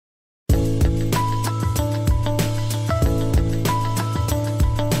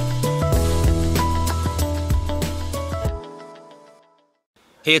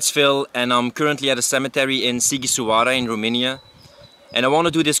Hey, it's Phil, and I'm currently at a cemetery in Sighisoara in Romania, and I want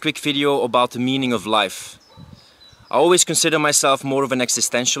to do this quick video about the meaning of life. I always consider myself more of an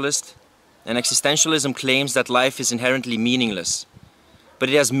existentialist, and existentialism claims that life is inherently meaningless, but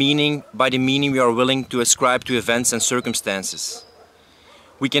it has meaning by the meaning we are willing to ascribe to events and circumstances.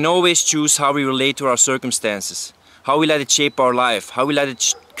 We can always choose how we relate to our circumstances, how we let it shape our life, how we let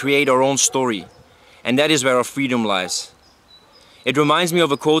it create our own story, and that is where our freedom lies. It reminds me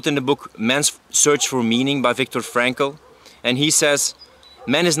of a quote in the book Man's Search for Meaning by Viktor Frankl, and he says,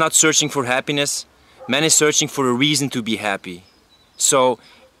 "Man is not searching for happiness, man is searching for a reason to be happy." So,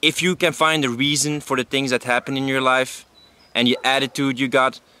 if you can find a reason for the things that happen in your life, and the attitude you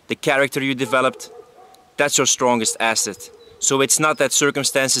got, the character you developed, that's your strongest asset. So it's not that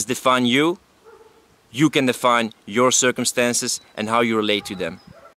circumstances define you, you can define your circumstances and how you relate to them.